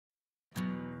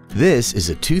This is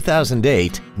a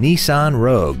 2008 Nissan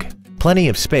Rogue. Plenty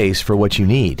of space for what you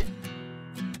need.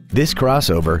 This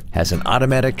crossover has an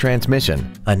automatic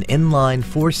transmission, an inline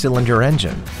 4-cylinder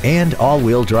engine, and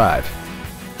all-wheel drive.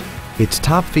 Its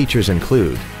top features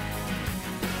include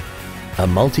a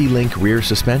multi-link rear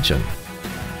suspension,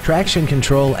 traction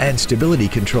control and stability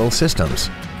control systems,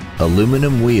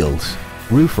 aluminum wheels,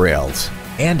 roof rails,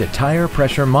 and a tire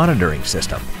pressure monitoring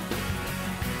system.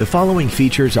 The following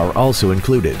features are also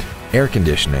included: air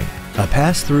conditioning, a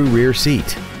pass-through rear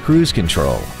seat, cruise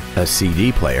control, a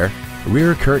CD player,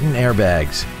 rear curtain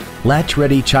airbags,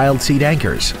 latch-ready child seat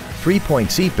anchors,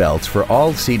 3-point seat belts for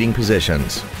all seating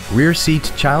positions, rear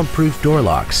seat child-proof door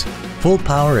locks, full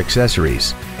power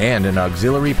accessories, and an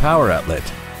auxiliary power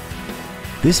outlet.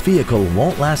 This vehicle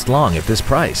won't last long at this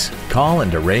price. Call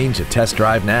and arrange a test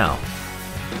drive now.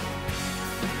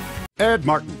 Ed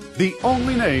Martin, the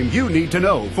only name you need to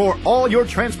know for all your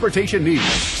transportation needs.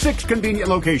 6 convenient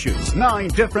locations, 9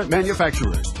 different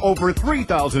manufacturers, over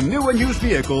 3,000 new and used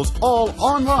vehicles, all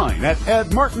online at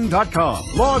edmartin.com.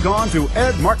 Log on to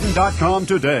edmartin.com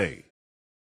today.